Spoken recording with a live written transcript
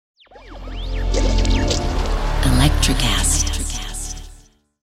Electrocast.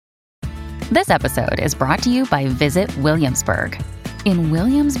 This episode is brought to you by Visit Williamsburg. In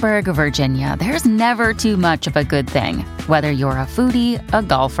Williamsburg, Virginia, there's never too much of a good thing. Whether you're a foodie, a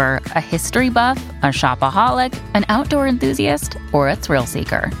golfer, a history buff, a shopaholic, an outdoor enthusiast, or a thrill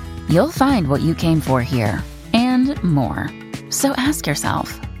seeker, you'll find what you came for here and more. So ask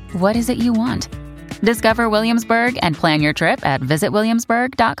yourself, what is it you want? Discover Williamsburg and plan your trip at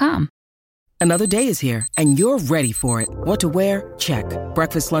visitwilliamsburg.com. Another day is here, and you're ready for it. What to wear? Check.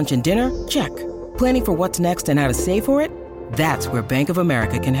 Breakfast, lunch, and dinner? Check. Planning for what's next and how to save for it? That's where Bank of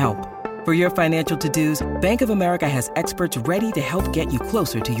America can help. For your financial to-dos, Bank of America has experts ready to help get you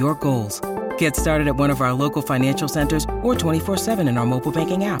closer to your goals. Get started at one of our local financial centers or 24/7 in our mobile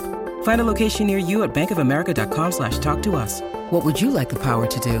banking app. Find a location near you at bankofamerica.com/talktous. What would you like the power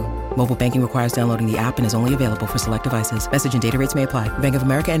to do? Mobile banking requires downloading the app and is only available for select devices. Message and data rates may apply. Bank of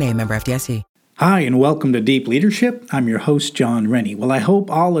America N.A., member FDIC. Hi, and welcome to Deep Leadership. I'm your host, John Rennie. Well, I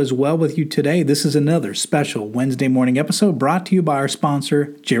hope all is well with you today. This is another special Wednesday morning episode brought to you by our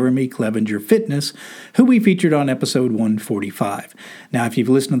sponsor, Jeremy Clevenger Fitness, who we featured on episode 145. Now, if you've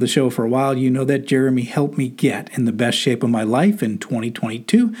listened to the show for a while, you know that Jeremy helped me get in the best shape of my life in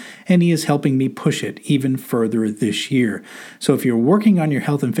 2022, and he is helping me push it even further this year. So if you're working on your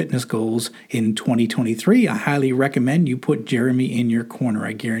health and fitness goals in 2023, I highly recommend you put Jeremy in your corner.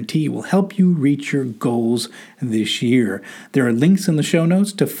 I guarantee it will help you reach your goals this year. There are links in the show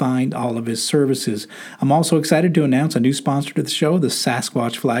notes to find all of his services. I'm also excited to announce a new sponsor to the show, the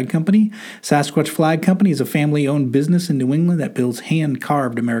Sasquatch Flag Company. Sasquatch Flag Company is a family-owned business in New England that builds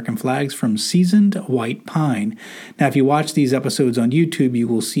hand-carved American flags from seasoned white pine. Now, if you watch these episodes on YouTube, you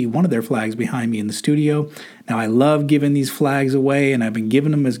will see one of their flags behind me in the studio. Now, I love giving these flags away, and I've been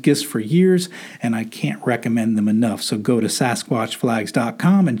giving them as gifts for years, and I can't recommend them enough. So go to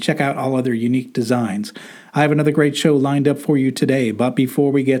SasquatchFlags.com and check out all other unique designs. I have another great show lined up for you today, but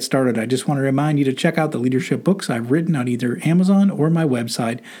before we get started, I just want to remind you to check out the leadership books I've written on either Amazon or my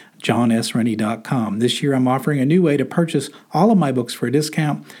website, johnsrennie.com. This year, I'm offering a new way to purchase all of my books for a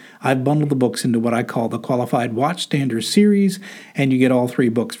discount. I've bundled the books into what I call the Qualified Watchstander series, and you get all 3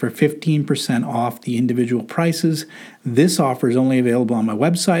 books for 15% off the individual prices. This offer is only available on my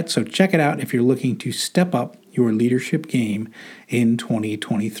website, so check it out if you're looking to step up your leadership game in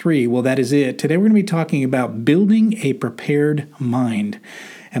 2023. Well, that is it. Today we're going to be talking about building a prepared mind.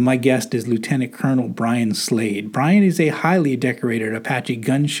 And my guest is Lieutenant Colonel Brian Slade. Brian is a highly decorated Apache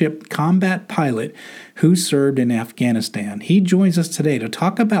gunship combat pilot who served in Afghanistan. He joins us today to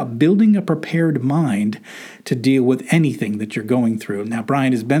talk about building a prepared mind to deal with anything that you're going through. Now,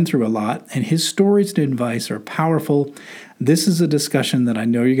 Brian has been through a lot, and his stories and advice are powerful. This is a discussion that I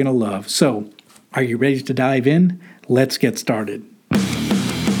know you're going to love. So, are you ready to dive in? Let's get started.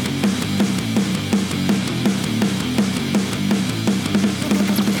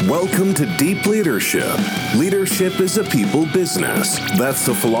 Welcome to Deep Leadership. Leadership is a people business. That's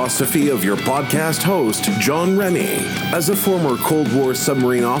the philosophy of your podcast host, John Rennie. As a former Cold War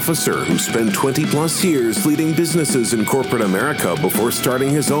submarine officer who spent 20 plus years leading businesses in corporate America before starting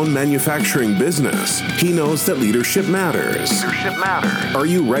his own manufacturing business, he knows that leadership matters. Are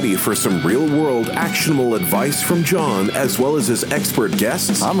you ready for some real-world actionable advice from John as well as his expert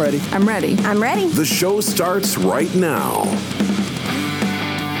guests? I'm ready. The show starts right now.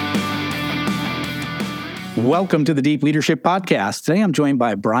 Welcome to the Deep Leadership Podcast. Today I'm joined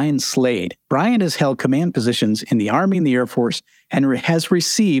by Brian Slade. Brian has held command positions in the Army and the Air Force and has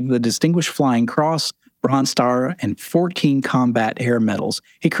received the Distinguished Flying Cross, Bronze Star, and 14 Combat Air Medals.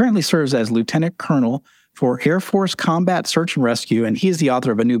 He currently serves as Lieutenant Colonel for Air Force Combat Search and Rescue, and he is the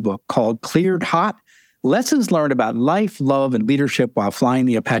author of a new book called Cleared Hot: Lessons Learned About Life, Love, and Leadership While Flying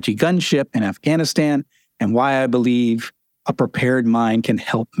the Apache Gunship in Afghanistan, and Why I Believe a Prepared Mind Can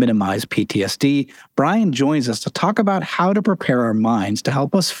Help Minimize PTSD. Brian joins us to talk about how to prepare our minds to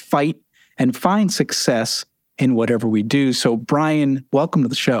help us fight and find success in whatever we do. So, Brian, welcome to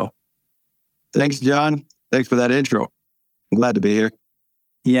the show. Thanks, John. Thanks for that intro. I'm glad to be here.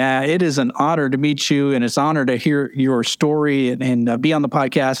 Yeah, it is an honor to meet you, and it's an honor to hear your story and be on the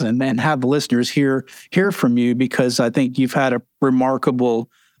podcast and have the listeners hear from you, because I think you've had a remarkable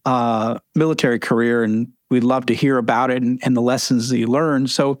military career, and we'd love to hear about it and the lessons that you learned.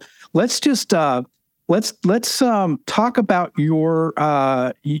 So let's just let's talk about your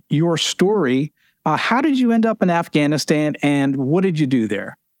story. How did you end up in Afghanistan, and what did you do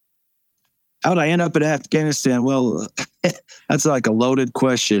there? How did I end up in Afghanistan? Well, that's like a loaded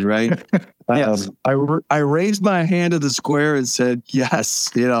question, right? Yes. I raised my hand to the square and said yes.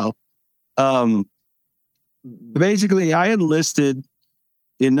 Basically, I enlisted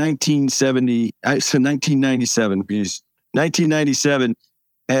in 1997,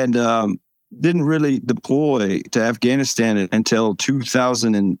 and didn't really deploy to Afghanistan until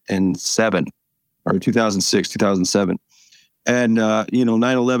 2007 or 2006, 2007. And,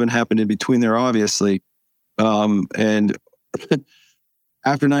 9/11 happened in between there, obviously. And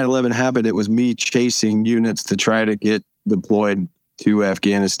after 9/11 happened, it was me chasing units to try to get deployed to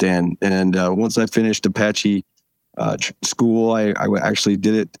Afghanistan. And once I finished Apache school, I actually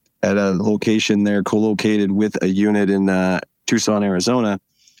did it at a location there, co-located with a unit in Tucson, Arizona,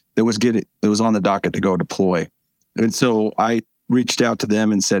 that was on the docket to go deploy. And so I reached out to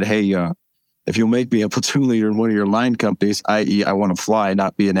them and said, "Hey, if you'll make me a platoon leader in one of your line companies, i.e., I want to fly,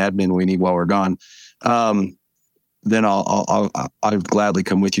 not be an admin weenie while we're gone, then I'll gladly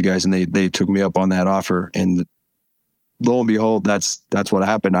come with you guys." And they took me up on that offer, and lo and behold, that's what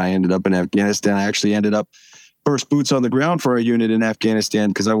happened. I ended up in Afghanistan. I actually ended up first boots on the ground for our unit in Afghanistan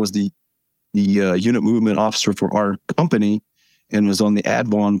because I was the unit movement officer for our company and was on the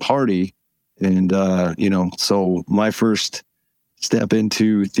Advon party. And, so my first step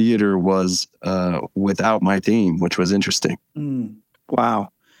into theater was without my team, which was interesting. Wow.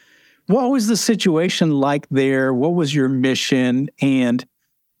 What was the situation like there? What was your mission? And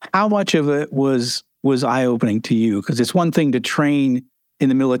how much of it was eye-opening to you? Because it's one thing to train in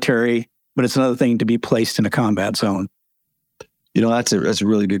the military, but it's another thing to be placed in a combat zone. That's a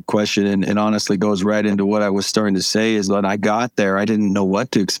really good question, and honestly goes right into what I was starting to say. Is when I got there, I didn't know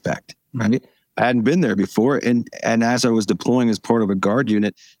what to expect. Right, I hadn't been there before, and as I was deploying as part of a guard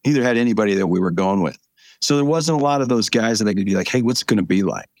unit, neither had anybody that we were going with. So there wasn't a lot of those guys that I could be like, "Hey, what's it going to be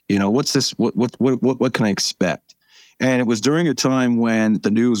like? What's this? What can I expect?" And it was during a time when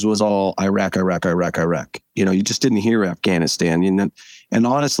the news was all Iraq. You just didn't hear Afghanistan. And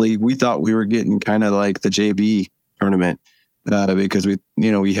honestly, we thought we were getting kind of like the JV tournament because we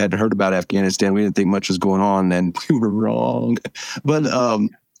hadn't heard about Afghanistan. We didn't think much was going on, and we were wrong. But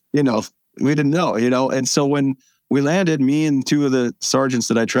we didn't know. And so when we landed, me and two of the sergeants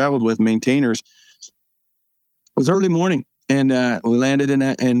that I traveled with, maintainers, it was early morning, and we landed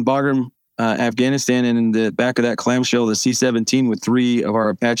in Bagram, Afghanistan, and in the back of that clamshell, the C-17 with three of our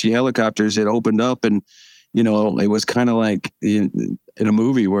Apache helicopters had opened up, and it was kind of like in a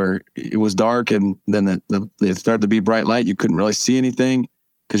movie where it was dark, and then it started to be bright light. You couldn't really see anything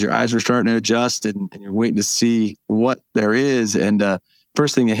because your eyes were starting to adjust, and you're waiting to see what there is. And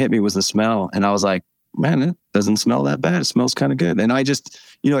first thing that hit me was the smell, and I was like, "Man, it doesn't smell that bad. It smells kind of good." And I just,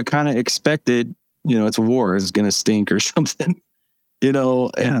 I kind of expected, it's a war, it's going to stink or something,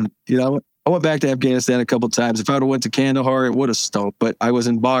 and I went back to Afghanistan a couple of times. If I would have went to Kandahar, it would have stunk. But I was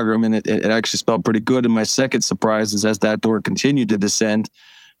in Bagram, and it actually smelled pretty good. And my second surprise is as that door continued to descend,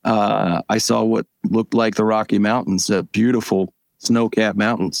 I saw what looked like the Rocky Mountains, beautiful snow-capped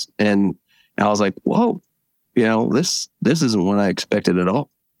mountains. And I was like, whoa, this isn't what I expected at all.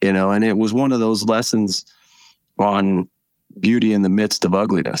 And it was one of those lessons on beauty in the midst of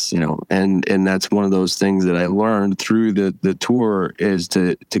ugliness, and that's one of those things that I learned through the tour is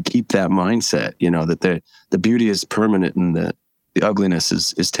to keep that mindset, that the beauty is permanent and the ugliness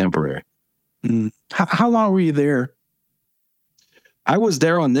is temporary. How long were you there? I was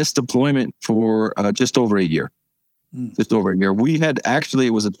there on this deployment for just over a year. Just over a year. We had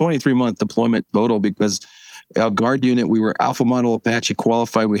it was a 23-month deployment total because our guard unit, we were Alpha Model Apache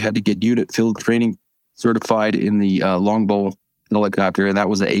qualified. We had to get unit field training certified in the Longbow helicopter, and that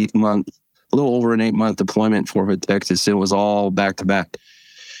was a little over an 8-month deployment for Fort Hood, Texas. It was all back to back.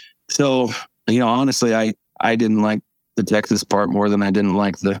 So, honestly, I didn't like the Texas part more than I didn't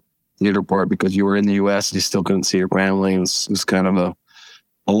like the theater part because you were in the U.S. and you still couldn't see your family. It was kind of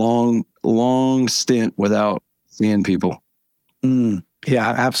a long stint without seeing people.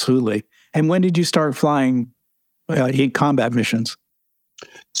 Yeah, absolutely. And when did you start flying in combat missions?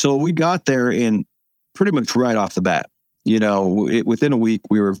 So we got there in pretty much right off the bat. Within a week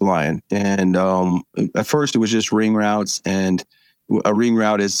we were flying, and at first it was just ring routes. And a ring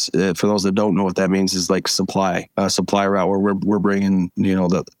route is, for those that don't know what that means, is like supply route where we're bringing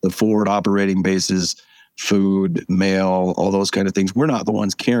the forward operating bases, food, mail, all those kind of things. We're not the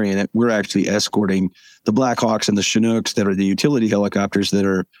ones carrying it. We're actually escorting the Blackhawks and the Chinooks that are the utility helicopters that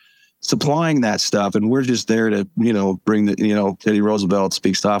are supplying that stuff, and we're just there to bring the Teddy Roosevelt,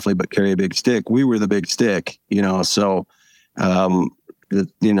 speak softly but carry a big stick. We were the big stick, so to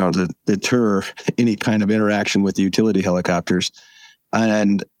deter any kind of interaction with the utility helicopters,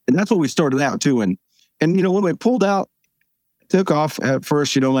 and that's what we started out too. And when we pulled out, took off at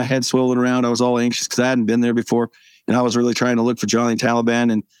first, my head swirling around. I was all anxious because I hadn't been there before, And I was really trying to look for Johnny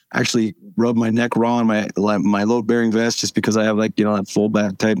Taliban and actually rub my neck raw on my load bearing vest just because I have like, that full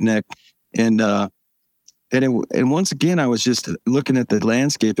back type neck. And once again, I was just looking at the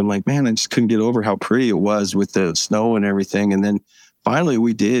landscape and like, man, I just couldn't get over how pretty it was with the snow and everything. And then finally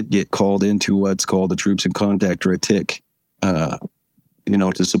we did get called into what's called the Troops in Contact, or a TIC,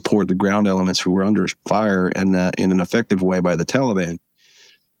 to support the ground elements who were under fire and in an effective way by the Taliban.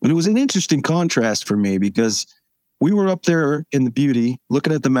 But it was an interesting contrast for me because we were up there in the beauty,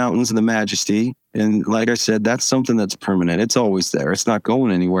 looking at the mountains and the majesty. And like I said, that's something that's permanent. It's always there. It's not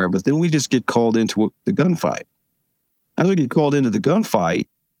going anywhere. But then we just get called into the gunfight. As we get called into the gunfight,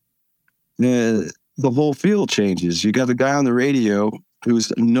 the whole field changes. You got the guy on the radio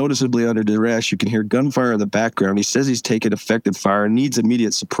who's noticeably under duress. You can hear gunfire in the background. He says he's taking effective fire, needs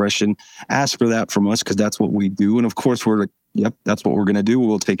immediate suppression. Ask for that from us because that's what we do. And of course, we're like, yep, that's what we're going to do.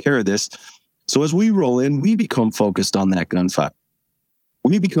 We'll take care of this. So as we roll in, we become focused on that gunfight.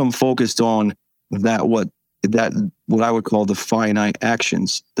 We become focused on what I would call the finite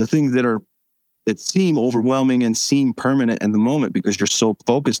actions, the things that seem overwhelming and seem permanent in the moment because you're so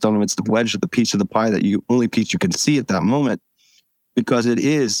focused on them. It's the wedge of the piece of the pie only piece you can see at that moment, because it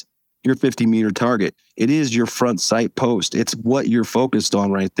is your 50-meter target. It is your front sight post. It's what you're focused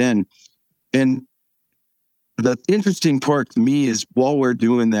on right then. And the interesting part to me is while we're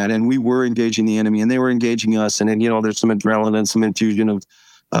doing that, and we were engaging the enemy and they were engaging us, and then, there's some adrenaline and some infusion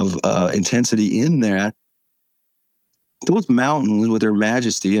of intensity in there. Those mountains with their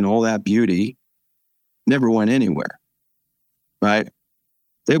majesty and all that beauty never went anywhere, right?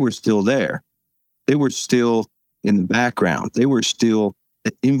 They were still there. They were still in the background. They were still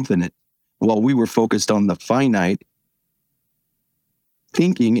the infinite while we were focused on the finite,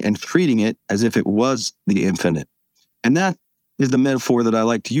 thinking and treating it as if it was the infinite. And that is the metaphor that I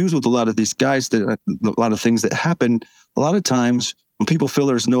like to use with a lot of these guys, a lot of things that happen. A lot of times when people feel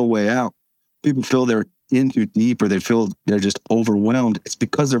there's no way out, people feel they're in too deep or they feel they're just overwhelmed, it's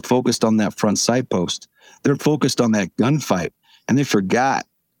because they're focused on that front sight post. They're focused on that gunfight, and they forgot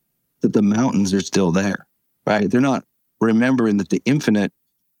that the mountains are still there, right? They're not remembering that the infinite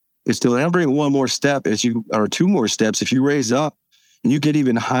is still there. Bring one more step or two more steps. If you raise up and you get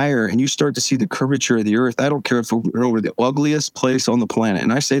even higher and you start to see the curvature of the earth, I don't care if we're over the ugliest place on the planet.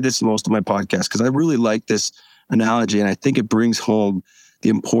 And I say this in most of my podcasts because I really like this analogy, and I think it brings home the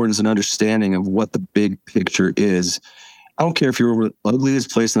importance and understanding of what the big picture is. I don't care if you're over the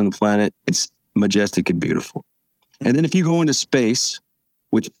ugliest place on the planet, it's majestic and beautiful. And then if you go into space,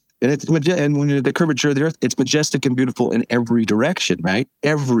 and when you're the curvature of the earth, it's majestic and beautiful in every direction, right?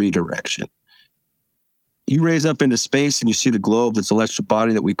 Every direction. You raise up into space and you see the globe, the celestial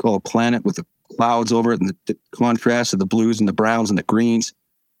body that we call a planet with the clouds over it and the contrast of the blues and the browns and the greens.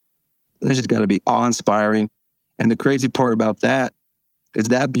 This has got to be awe-inspiring. And the crazy part about that is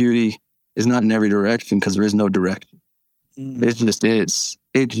that beauty is not in every direction because there is no direction. It just is.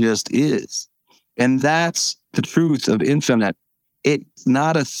 It just is. And that's the truth of infinite. It's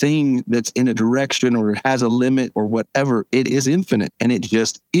not a thing that's in a direction or has a limit or whatever. It is infinite, and it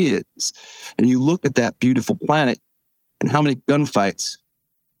just is. And you look at that beautiful planet and how many gunfights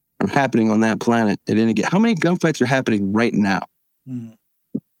are happening on that planet at any given. How many gunfights are happening right now?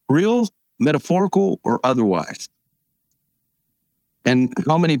 Real, metaphorical, or otherwise? And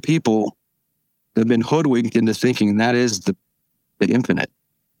how many people have been hoodwinked into thinking that is the infinite?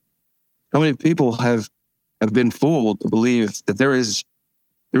 How many people have been fooled to believe that there is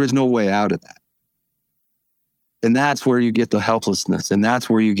no way out of that? And that's where you get the helplessness, and that's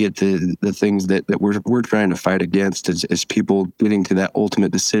where you get the things that we're trying to fight against as people getting to that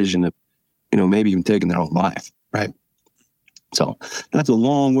ultimate decision of, maybe even taking their own life, right? So that's a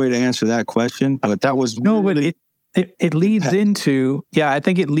long way to answer that question, but that was but it leads into, I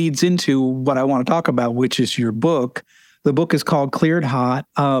think it leads into what I want to talk about, which is your book. The book is called Cleared Hot.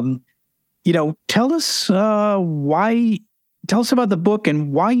 Tell us about the book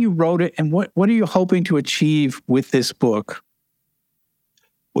and why you wrote it, and what are you hoping to achieve with this book?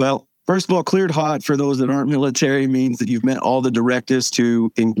 Well, first of all, Cleared Hot, for those that aren't military, means that you've met all the directives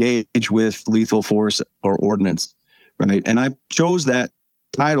to engage with lethal force or ordnance, right? And I chose that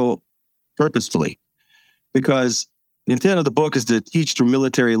title purposefully because the intent of the book is to teach through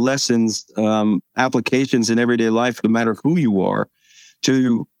military lessons, applications in everyday life, no matter who you are,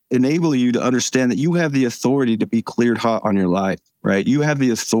 to enable you to understand that you have the authority to be cleared hot on your life, right? You have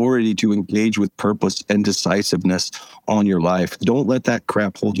the authority to engage with purpose and decisiveness on your life. Don't let that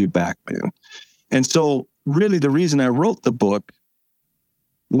crap hold you back, man. And so really the reason I wrote the book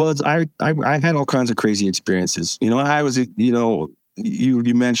was I had all kinds of crazy experiences. I was, you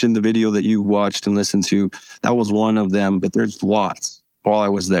mentioned the video that you watched and listened to. That was one of them, but there's lots while I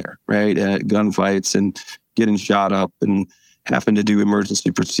was there, right? Gunfights and getting shot up and having to do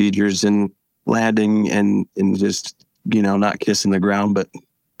emergency procedures and landing and just, not kissing the ground, but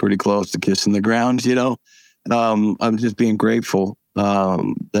pretty close to kissing the ground, I'm just being grateful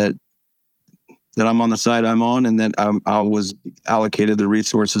that I'm on the side I'm on, and that I was allocated the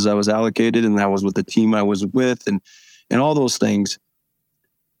resources I was allocated, and that was with the team I was with, and all those things.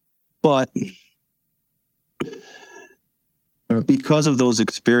 But because of those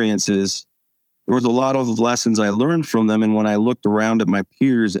experiences, there was a lot of lessons I learned from them. And when I looked around at my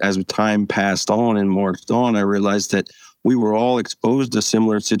peers as time passed on and marched on, I realized that we were all exposed to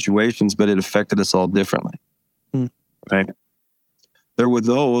similar situations, but it affected us all differently. Right? There were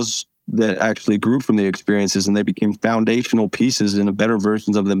those that actually grew from the experiences, and they became foundational pieces and better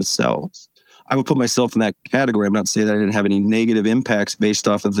versions of themselves. I would put myself in that category. I'm not saying that I didn't have any negative impacts based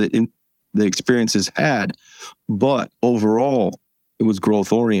off of the experiences had, but overall, it was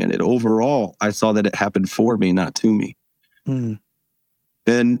growth oriented. Overall, I saw that it happened for me, not to me. And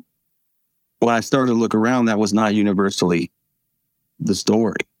when I started to look around, that was not universally the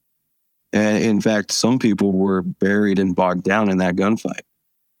story. And in fact, some people were buried and bogged down in that gunfight.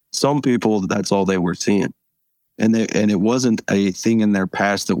 Some people, that's all they were seeing. And it wasn't a thing in their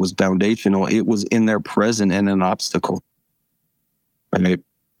past that was foundational. It was in their present and an obstacle. Right?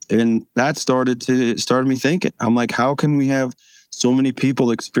 And that started me thinking. I'm like, how can we have so many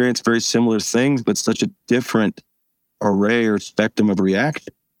people experience very similar things, but such a different array or spectrum of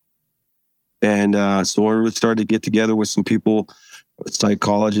reaction? And so I started to get together with some people,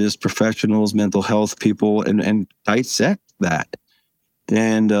 psychologists, professionals, mental health people, and dissect that.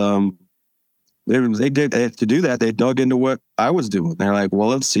 And they did to do that. They dug into what I was doing. They're like, well,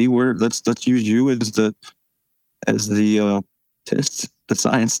 let's see let's use you as the test, the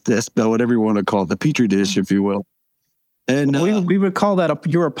science test, whatever you want to call it, the petri dish, if you will. And we would call that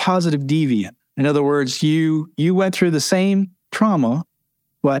you're a positive deviant. In other words, you went through the same trauma,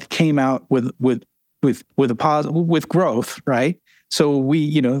 but came out with a positive, with growth, right? So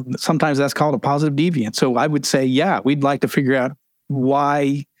we, sometimes that's called a positive deviant. So I would say, yeah, we'd like to figure out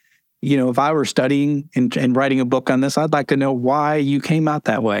why, if I were studying and writing a book on this, I'd like to know why you came out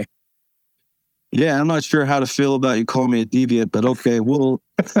that way. Yeah, I'm not sure how to feel about you calling me a deviant, but okay, we'll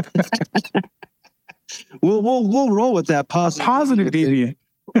roll with that positive deviant.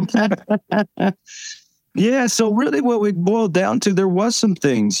 Yeah, so really what we boiled down to, there was some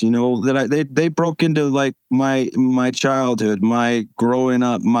things, that they broke into like my childhood, my growing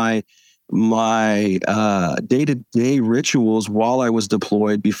up, my day-to-day rituals while I was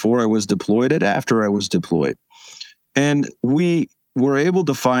deployed, before I was deployed, and after I was deployed. And we were able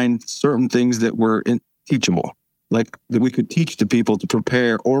to find certain things that were teachable, like that we could teach to people to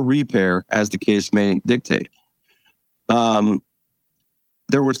prepare or repair as the case may dictate. There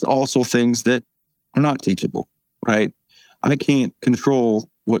was also things that are not teachable, right? I can't control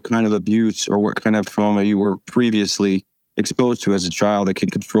what kind of abuse or what kind of trauma you were previously exposed to as a child. I can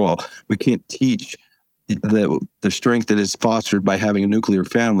control. We can't teach the strength that is fostered by having a nuclear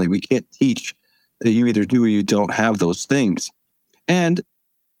family. We can't teach that you either do or you don't have those things. And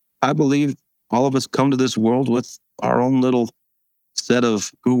I believe all of us come to this world with our own little set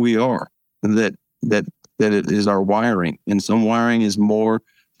of who we are, and that it is our wiring. And some wiring is more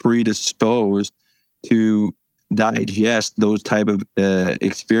predisposed to digest those type of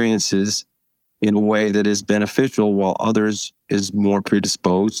experiences in a way that is beneficial, while others is more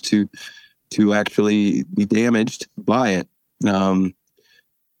predisposed to actually be damaged by it.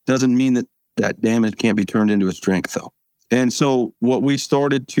 Doesn't mean that damage can't be turned into a strength, though. And so what we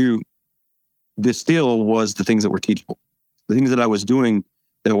started to distill was the things that were teachable, the things that I was doing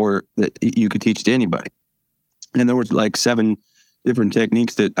that you could teach to anybody. And there was like 7 different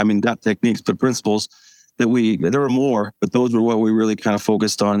techniques not techniques, but principles that there were more, but those were what we really kind of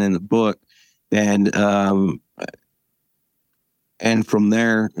focused on in the book. And from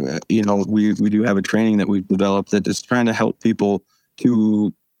there, we do have a training that we've developed that is trying to help people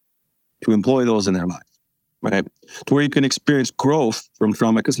to employ those in their lives, right? To where you can experience growth from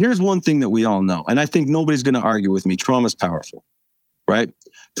trauma. Because here's one thing that we all know, and I think nobody's going to argue with me: trauma is powerful, right?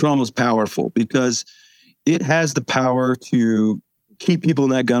 Trauma is powerful because it has the power to keep people in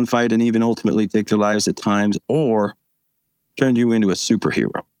that gunfight and even ultimately take their lives at times, or turn you into a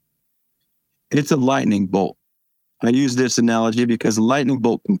superhero. It's a lightning bolt. I use this analogy because a lightning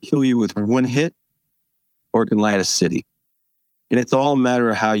bolt can kill you with one hit, or it can light a city. And it's all a matter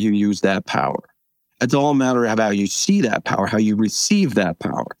of how you use that power. It's all a matter of how you see that power, how you receive that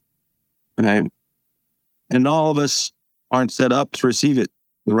power. Right? And all of us aren't set up to receive it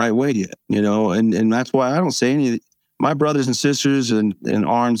the right way yet, and that's why I don't say any of it. My brothers and sisters in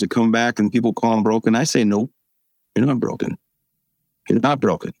arms that come back and people call them broken, I say, no, you're not broken. You're not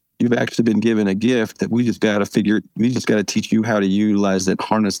broken. You've actually been given a gift that we just got to teach you how to utilize that,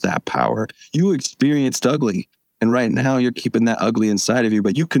 harness that power. You experienced ugly, and right now you're keeping that ugly inside of you,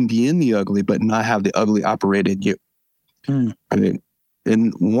 but you can be in the ugly, but not have the ugly operate in you. I mean,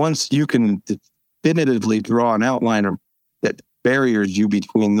 and once you can definitively draw an outline that barriers you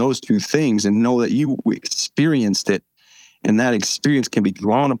between those two things and know that you experienced it, and that experience can be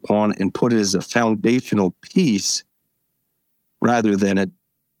drawn upon and put as a foundational piece rather than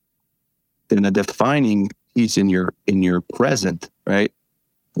a defining piece in your present, right?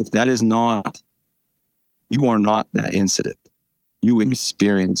 If that is not, you are not that incident. You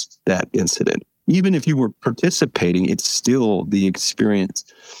experienced that incident. Even if you were participating, it's still the experience.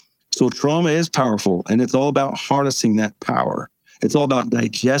 So trauma is powerful, and it's all about harnessing that power. It's all about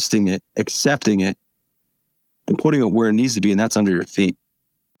digesting it, accepting it, and putting it where it needs to be, and that's under your feet.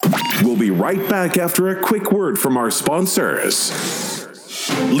 We'll be right back after a quick word from our sponsors.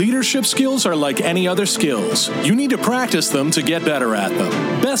 Leadership skills are like any other skills. You need to practice them to get better at them.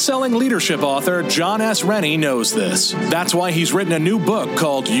 Best-selling leadership author John S. Rennie knows this. That's why he's written a new book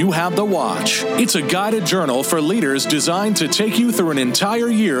called You Have the Watch. It's a guided journal for leaders designed to take you through an entire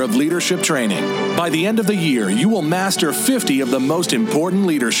year of leadership training. By the end of the year, you will master 50 of the most important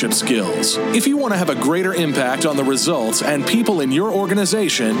leadership skills. If you want to have a greater impact on the results and people in your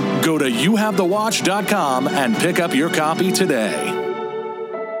organization, go to youhavethewatch.com and pick up your copy today.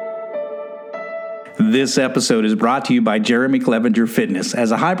 This episode is brought to you by Jeremy Clevenger Fitness.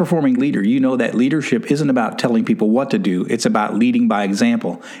 As a high-performing leader, you know that leadership isn't about telling people what to do. It's about leading by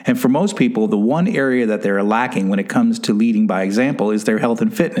example. And for most people, the one area that they're lacking when it comes to leading by example is their health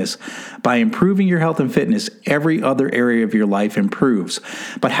and fitness. By improving your health and fitness, every other area of your life improves.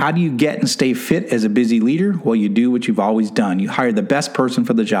 But how do you get and stay fit as a busy leader? Well, you do what you've always done. You hire the best person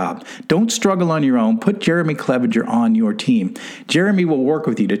for the job. Don't struggle on your own. Put Jeremy Clevenger on your team. Jeremy will work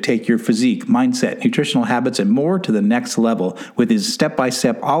with you to take your physique, mindset, nutritional habits, and more to the next level with his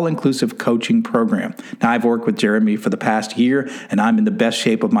step-by-step, all-inclusive coaching program. Now, I've worked with Jeremy for the past year, and I'm in the best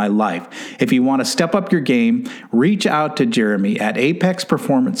shape of my life. If you want to step up your game, reach out to Jeremy at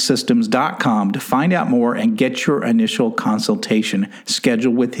apexperformancesystems.com to find out more and get your initial consultation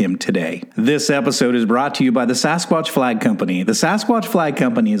scheduled with him today. This episode is brought to you by the Sasquatch Flag Company. The Sasquatch Flag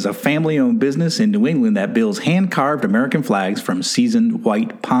Company is a family-owned business in New England that builds hand-carved American flags from seasoned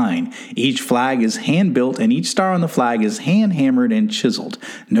white pine. Each flag is hand-built, and each star on the flag is hand-hammered and chiseled.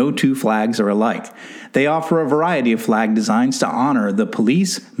 No two flags are alike. They offer a variety of flag designs to honor the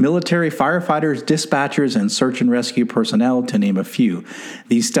police, military, firefighters, dispatchers, and search and rescue personnel, to name a few.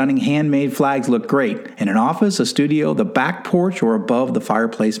 These stunning handmade flags look great in an office, a studio, the back porch, or above the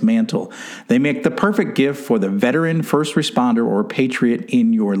fireplace mantle. They make the perfect gift for the veteran, first responder, or patriot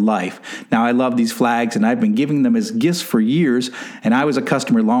in your life. Now, I love these flags, and I've been giving them as gifts for years, and I was a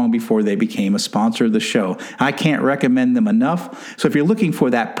customer long before they became a sponsor of the show. I can't recommend them enough. So if you're looking for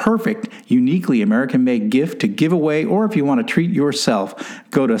that perfect, uniquely American-made gift to give away, or if you want to treat yourself,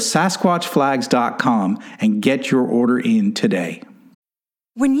 go to SasquatchFlags.com and get your order in today.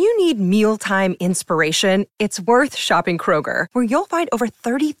 When you need mealtime inspiration, it's worth shopping Kroger, where you'll find over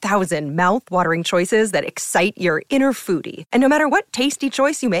 30,000 mouth-watering choices that excite your inner foodie. And no matter what tasty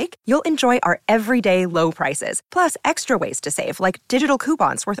choice you make, you'll enjoy our everyday low prices, plus extra ways to save, like digital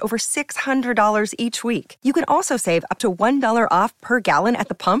coupons worth over $600 each week. You can also save up to $1 off per gallon at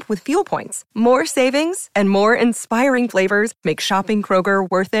the pump with fuel points. More savings and more inspiring flavors make shopping Kroger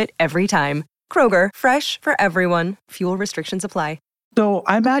worth it every time. Kroger, fresh for everyone. Fuel restrictions apply. So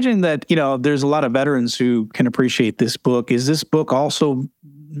I imagine that, there's a lot of veterans who can appreciate this book. Is this book also,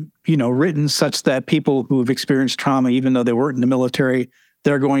 written such that people who have experienced trauma, even though they weren't in the military,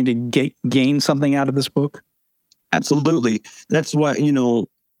 they're going to gain something out of this book? Absolutely. That's why,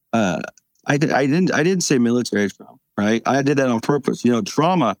 I didn't say military trauma, right? I did that on purpose.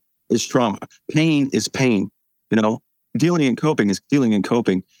 Trauma is trauma. Pain is pain. Dealing and coping is dealing and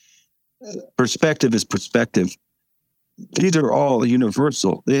coping. Perspective is perspective. These are all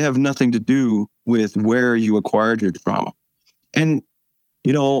universal. They have nothing to do with where you acquired your trauma. And,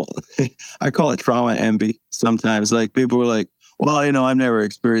 I call it trauma envy sometimes. Like, people are like, well, I've never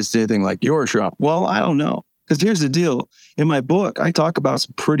experienced anything like your trauma. Well, I don't know. Because here's the deal. In my book, I talk about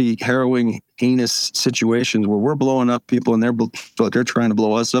some pretty harrowing, heinous situations where we're blowing up people and they're trying to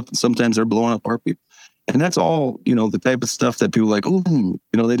blow us up. And sometimes they're blowing up our people. And that's all, the type of stuff that people are like, ooh,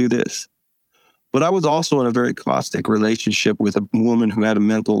 they do this. But I was also in a very caustic relationship with a woman who had a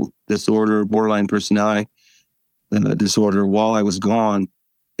mental disorder, borderline personality. disorder while I was gone.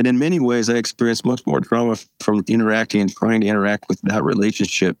 And in many ways, I experienced much more trauma from interacting and trying to interact with that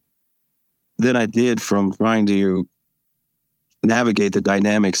relationship than I did from trying to navigate the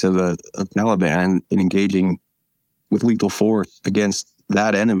dynamics of Taliban and engaging with lethal force against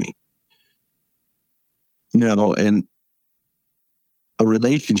that enemy. And a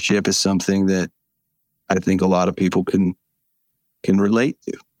relationship is something that I think a lot of people can relate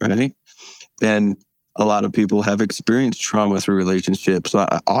to, right? And a lot of people have experienced trauma through relationships.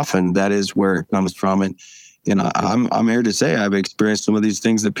 Often that is where it comes from. And I'm here to say I've experienced some of these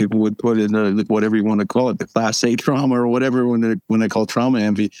things that people would put in whatever you want to call it, the class A trauma or whatever when they call trauma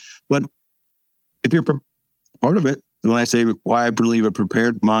envy. But if you're part of it, when I say why I believe a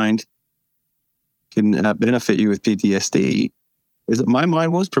prepared mind can benefit you with PTSD, is that my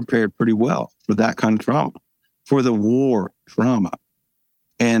mind was prepared pretty well for that kind of trauma, for the war trauma.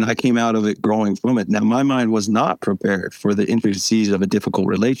 And I came out of it growing from it. Now, my mind was not prepared for the intricacies of a difficult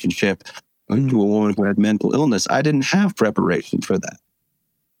relationship to a woman who had mental illness. I didn't have preparation for that.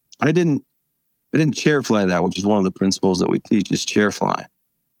 I didn't chair fly that, which is one of the principles that we teach is chair fly.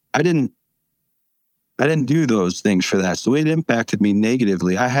 I didn't do those things for that. So it impacted me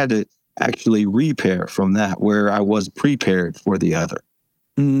negatively. I had to actually repair from that where I was prepared for the other.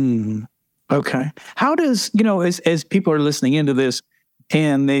 Okay. How does, as people are listening into this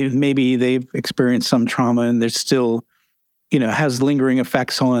and they've experienced some trauma and they're still, has lingering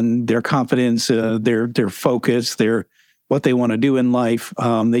effects on their confidence, their focus, what they want to do in life.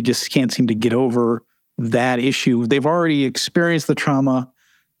 They just can't seem to get over that issue. They've already experienced the trauma.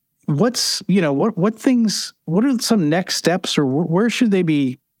 What are some next steps, or where should they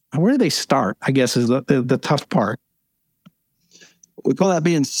be? Where do they start, I guess, is the tough part. We call that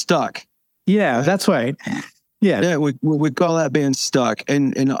being stuck. Yeah, right? That's right. Yeah, we call that being stuck.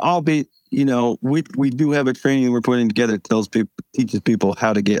 And I'll be, we do have a training we're putting together that teaches people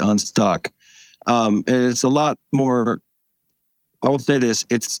how to get unstuck. And it's a lot more, I will say this,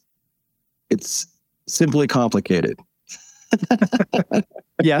 it's simply complicated.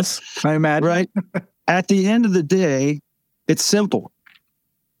 Yes, I imagine. Right? At the end of the day, it's simple.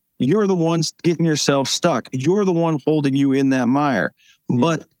 You're the ones getting yourself stuck. You're the one holding you in that mire.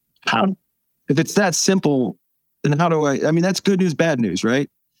 But if it's that simple, then how do I mean, that's good news, bad news, right?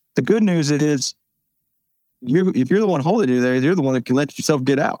 The good news is if you're the one holding you there, you're the one that can let yourself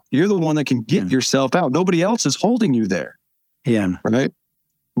get out. You're the one that can get yourself out. Nobody else is holding you there. Yeah. Right?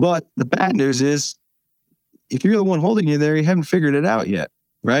 But the bad news is if you're the one holding you there, you haven't figured it out yet.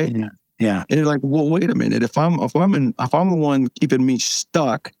 Right? Yeah. Yeah. And you're like, well, wait a minute. If I'm the one keeping me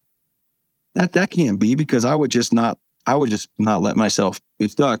stuck, that can't be, because I would just not let myself be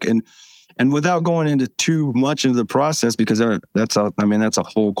stuck. And without going into too much into the process, because that's a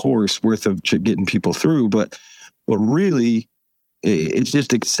whole course worth of getting people through. But really, it's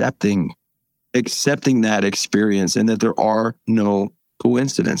just accepting that experience, and that there are no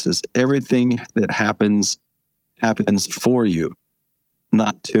coincidences. Everything that happens for you,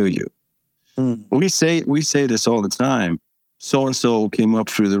 not to you. We say this all the time. So and so came up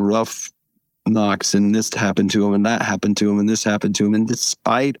through the rough knocks, and this happened to him, and that happened to him, and this happened to him, and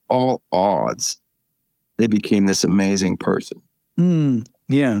despite all odds, they became this amazing person.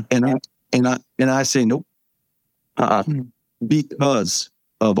 Yeah. And I say nope. Because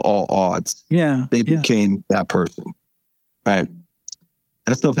of all odds, they became that person. Right?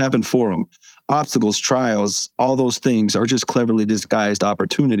 That stuff happened for them. Obstacles, trials, all those things are just cleverly disguised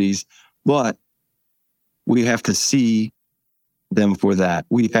opportunities, but we have to see them for that.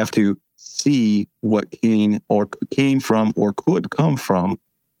 We have to see what came from or could come from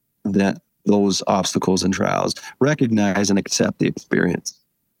those obstacles and trials. Recognize and accept the experience.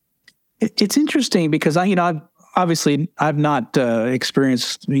 It's interesting because I've not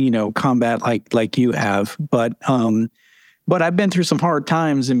experienced combat like you have, but I've been through some hard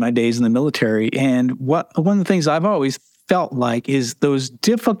times in my days in the military, and one of the things I've always felt like is those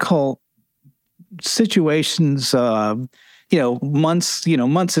difficult situations. Months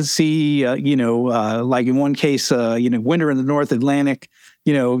at sea, like in one case, winter in the North Atlantic,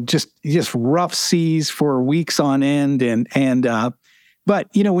 just rough seas for weeks on end. But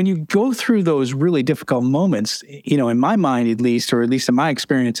when you go through those really difficult moments, in my mind, at least in my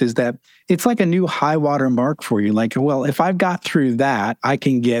experience, is that it's like a new high water mark for you. Like, well, if I've got through that, I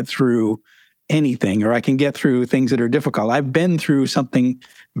can get through anything, or I can get through things that are difficult. I've been through something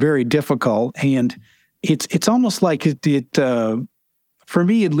very difficult, and it's almost like it for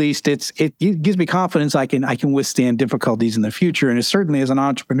me at least, it gives me confidence I can withstand difficulties in the future. And certainly as an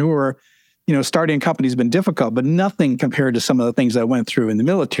entrepreneur, starting a company has been difficult, but nothing compared to some of the things I went through in the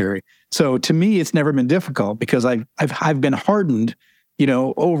military. So to me, it's never been difficult because I've been hardened,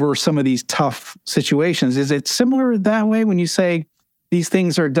 over some of these tough situations. Is it similar that way when you say these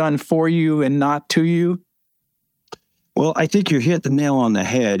things are done for you and not to you? Well, I think you hit the nail on the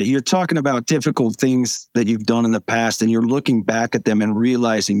head. You're talking about difficult things that you've done in the past, and you're looking back at them and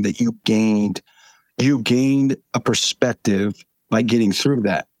realizing that you gained a perspective by getting through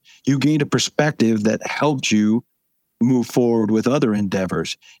that. You gained a perspective that helped you move forward with other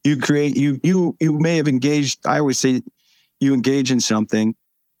endeavors. You may have engaged, I always say, you engage in something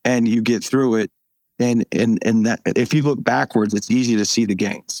and you get through it. And that if you look backwards, it's easy to see the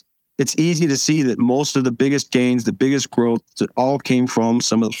gains. It's easy to see that most of the biggest gains, the biggest growth, that all came from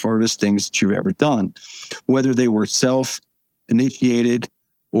some of the hardest things that you've ever done, whether they were self-initiated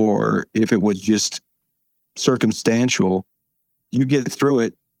or if it was just circumstantial. You get through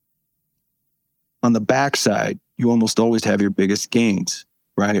it. On the backside, you almost always have your biggest gains,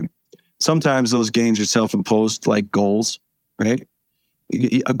 right? Sometimes those gains are self-imposed, like goals, right?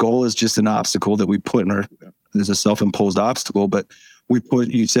 A goal is just an obstacle that we put there's a self-imposed obstacle, but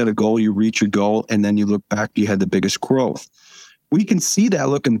you set a goal, you reach your goal, and then you look back, you had the biggest growth. We can see that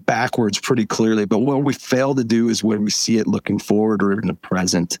looking backwards pretty clearly, but what we fail to do is when we see it looking forward or in the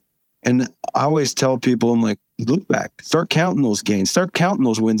present. And I always tell people, I'm like, look back, start counting those gains, start counting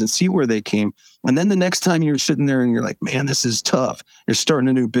those wins and see where they came. And then the next time you're sitting there and you're like, man, this is tough. You're starting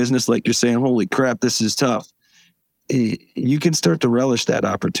a new business, like you're saying, holy crap, this is tough. You can start to relish that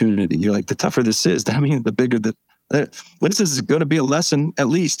opportunity. You're like, the tougher this is, I mean, the bigger this is going to be a lesson, at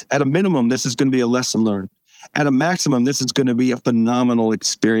least at a minimum, this is going to be a lesson learned. At a maximum, this is going to be a phenomenal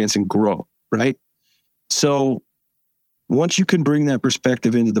experience and growth, right? So once you can bring that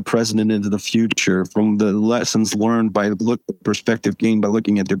perspective into the present and into the future from the lessons learned by perspective gained by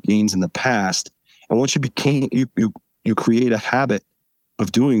looking at their gains in the past, and once you create a habit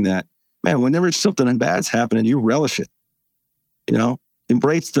of doing that, man, whenever something bad's happening, you relish it.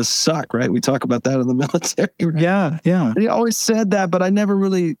 Embrace the suck, right? We talk about that in the military. Right? Yeah. They always said that, but I never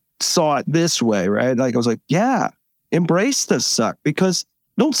really saw it this way, right? Like I was like, yeah, embrace the suck, because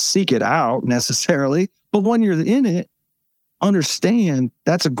don't seek it out necessarily, but when you're in it, understand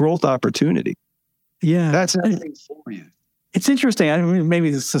that's a growth opportunity. Yeah. That's everything for you. It's interesting. I mean, maybe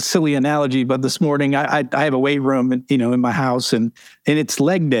it's a silly analogy, but this morning I have a weight room, in my house, and it's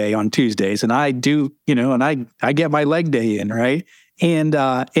leg day on Tuesdays, and I do, and I get my leg day in, right? And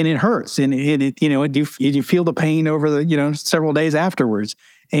it hurts, and you feel the pain over the several days afterwards.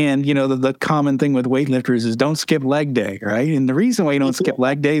 And the common thing with weightlifters is don't skip leg day, right? And the reason why you don't skip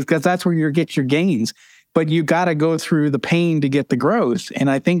leg day is because that's where you get your gains. But you got to go through the pain to get the growth.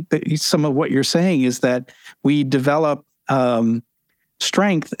 And I think that some of what you're saying is that we develop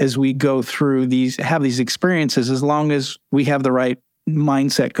strength as we go through have these experiences, as long as we have the right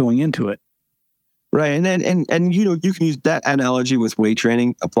mindset going into it. Right. And you can use that analogy with weight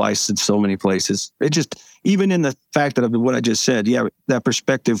training, applies to so many places. It just, even in the fact that of what I just said, that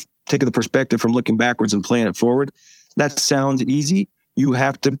perspective, taking the perspective from looking backwards and playing it forward, that sounds easy. You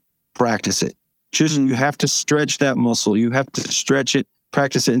have to practice it. You have to stretch that muscle. You have to stretch it,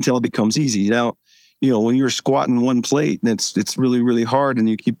 practice it until it becomes easy. Now, when you're squatting one plate and it's really, really hard, and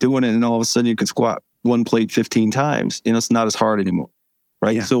you keep doing it, and all of a sudden you can squat one plate 15 times, it's not as hard anymore.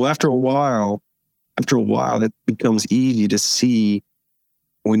 Right. Yeah. So after a while, it becomes easy to see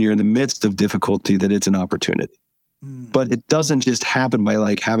when you're in the midst of difficulty that it's an opportunity. But it doesn't just happen by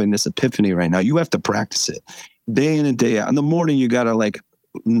like having this epiphany right now. You have to practice it day in and day out. In the morning, you got to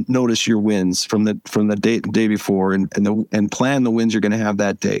notice your wins from the day before and plan the wins you're going to have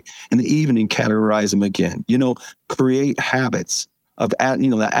that day. In the evening, categorize them again. Create habits of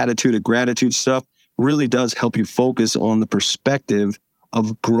the attitude of gratitude stuff really does help you focus on the perspective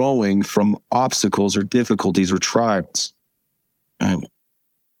of growing from obstacles or difficulties or trials.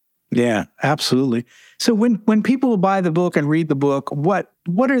 Yeah, absolutely. So when people buy the book and read the book, what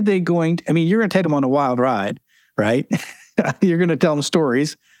are they going to, you're going to take them on a wild ride, right? You're going to tell them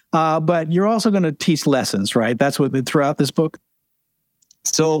stories, but you're also going to teach lessons, right? That's what throughout this book.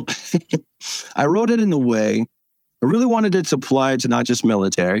 So I wrote it in a way, I really wanted it to apply to not just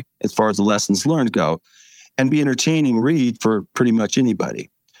military as far as the lessons learned go, and be entertaining read for pretty much anybody.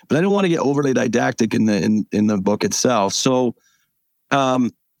 But I don't want to get overly didactic in the book itself. So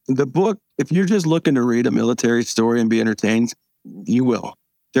the book, if you're just looking to read a military story and be entertained, you will.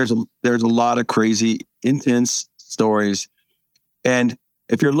 There's a lot of crazy, intense stories. And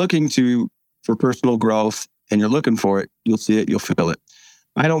if you're looking for personal growth and you're looking for it, you'll see it, you'll feel it.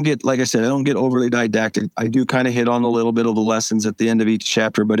 I don't get, like I said, I don't get overly didactic. I do kind of hit on a little bit of the lessons at the end of each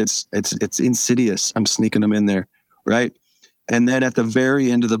chapter, but it's insidious. I'm sneaking them in there, right? And then at the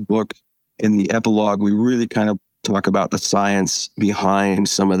very end of the book, in the epilogue, we really kind of talk about the science behind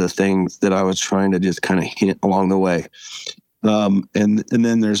some of the things that I was trying to just kind of hint along the way. And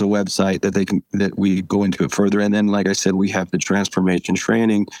then there's a website that we go into it further. And then, like I said, we have the transformation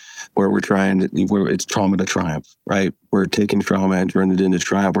training where where it's trauma to triumph, right? We're taking trauma and turning it into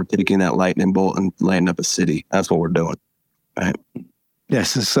triumph. We're taking that lightning bolt and lighting up a city. That's what we're doing, right?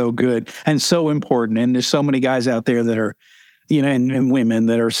 This is so good and so important. And there's so many guys out there that are, and women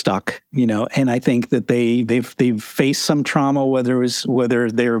that are stuck, and I think that they've faced some trauma, whether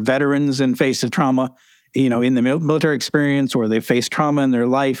they're veterans and faced a trauma, in the military experience, or they face trauma in their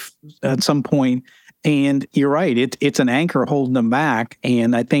life at some point. And you're right, it's an anchor holding them back.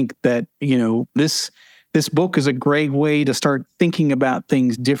 And I think that, this book is a great way to start thinking about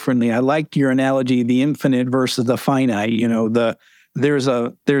things differently. I liked your analogy, the infinite versus the finite. There's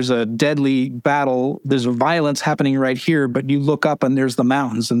a deadly battle, there's a violence happening right here, but you look up and there's the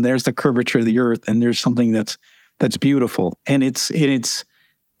mountains and there's the curvature of the earth and there's something that's beautiful. And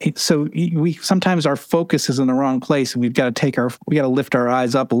so we sometimes our focus is in the wrong place, and we got to lift our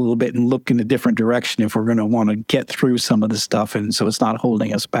eyes up a little bit and look in a different direction if we're going to want to get through some of this stuff, and so it's not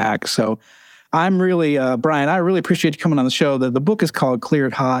holding us back. So I'm really, Brian, I really appreciate you coming on the show. The book is called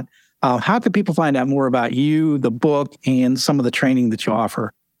Cleared Hot. How can people find out more about you, the book, and some of the training that you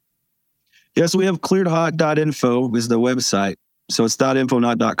offer? Yes, we have clearedhot.info is the website. So it's .info,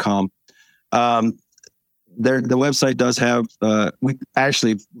 not .com. The website does have, we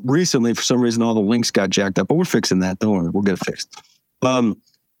actually recently, for some reason, all the links got jacked up, but we're fixing that. Don't worry, we'll get it fixed.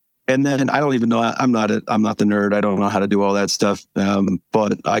 And then I don't even know, I'm not the nerd. I don't know how to do all that stuff.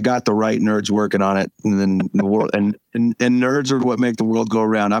 But I got the right nerds working on it. And then the world, and nerds are what make the world go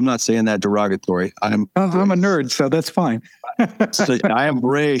around. I'm not saying that derogatory. I'm a nerd, so that's fine. So I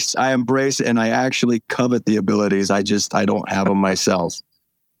embrace, and I actually covet the abilities. I don't have them myself.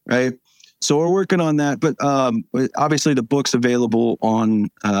 Right. So we're working on that, but obviously the book's available on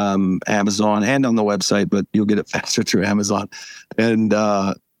Amazon and on the website, but you'll get it faster through Amazon. And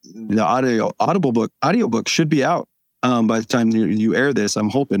the audio book should be out by the time you air this, I'm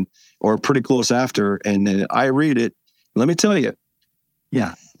hoping, or pretty close after. And I read it. Let me tell you,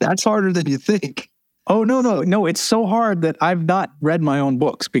 yeah, that's harder than you think. Oh, no. It's so hard that I've not read my own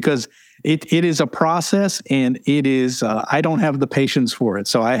books because it is a process, and it is, I don't have the patience for it.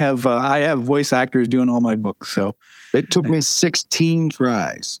 So I have voice actors doing all my books. So it took me 16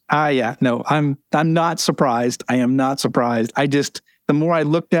 tries. Yeah, no, I'm not surprised. I am not surprised. The more I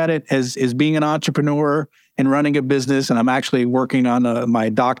looked at it as being an entrepreneur and running a business, and I'm actually working on my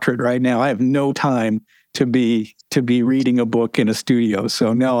doctorate right now, I have no time to be reading a book in a studio.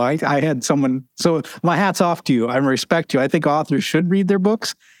 So no, I had someone, so my hat's off to you. I respect you. I think authors should read their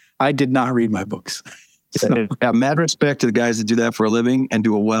books. I did not read my books. So. Yeah, mad respect to the guys that do that for a living and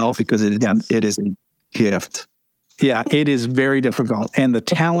do it well, because it is a gift. Yeah, it is very difficult. And the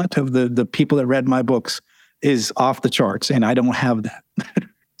talent of the people that read my books is off the charts, and I don't have that.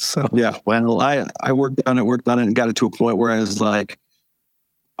 So yeah, well, I worked on it and got it to a point where I was like,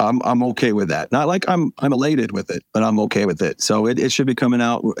 I'm okay with that. Not like I'm elated with it, but I'm okay with it. So it should be coming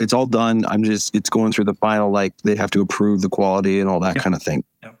out. It's all done. It's going through the final, like they have to approve the quality and all that kind of thing.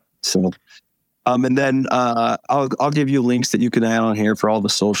 Yeah. So, and then I'll give you links that you can add on here for all the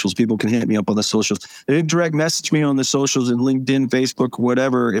socials. People can hit me up on the socials. They can direct message me on the socials and LinkedIn, Facebook,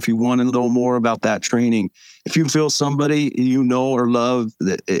 whatever, if you want to know more about that training. If you feel somebody you know or love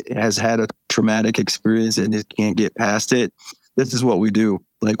that has had a traumatic experience and just can't get past it, this is what we do.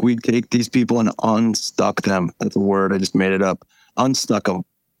 Like, we take these people and unstuck them. That's a word. I just made it up. Unstuck them.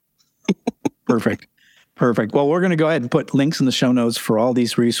 Perfect. Well, we're going to go ahead and put links in the show notes for all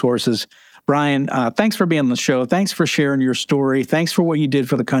these resources. Brian, thanks for being on the show. Thanks for sharing your story. Thanks for what you did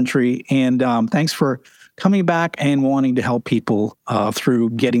for the country. And thanks for coming back and wanting to help people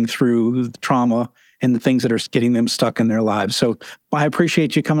through getting through the trauma and the things that are getting them stuck in their lives. So I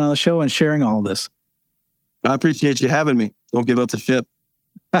appreciate you coming on the show and sharing all of this. I appreciate you having me. Don't give up the ship.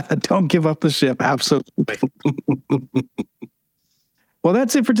 Don't give up the ship. Absolutely. Well,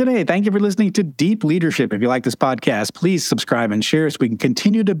 that's it for today. Thank you for listening to Deep Leadership. If you like this podcast, please subscribe and share so we can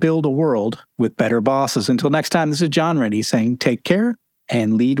continue to build a world with better bosses. Until next time, this is John Rennie saying take care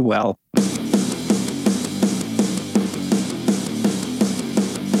and lead well.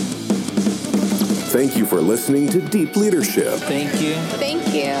 Thank you for listening to Deep Leadership. Thank you.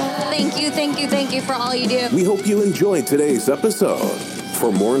 Thank you. Thank you for all you do. We hope you enjoyed today's episode.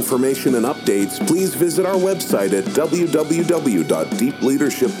 For more information and updates, please visit our website at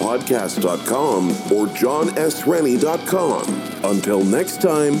www.deepleadershippodcast.com or johnsrennie.com. Until next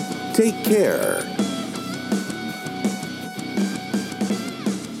time, take care.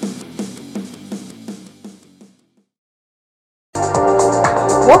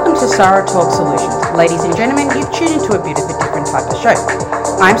 Welcome to Sarah Talk Solutions. Ladies and gentlemen, you've tuned into a bit of a different type of show.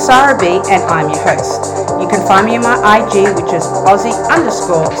 I'm Sarah B and I'm your host. You can find me on my IG, which is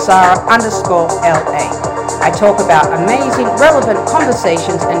Aussie_Sarah_LA. I talk about amazing, relevant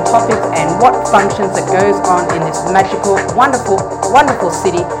conversations and topics and what functions that goes on in this magical, wonderful, wonderful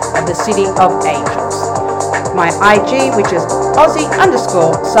city of the City of Angels. My IG, which is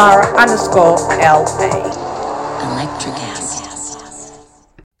Aussie_Sarah_LA. Electric acid.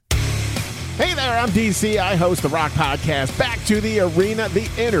 Hey there, I'm DC. I host the rock podcast, Back to the Arena, The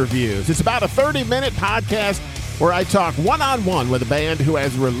Interviews. It's about a 30-minute podcast where I talk one-on-one with a band who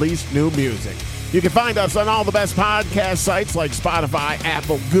has released new music. You can find us on all the best podcast sites like Spotify,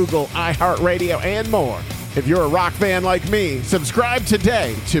 Apple, Google, iHeartRadio, and more. If you're a rock fan like me, subscribe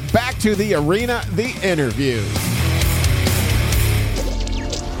today to Back to the Arena, The Interviews.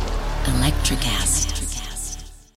 Electric acid.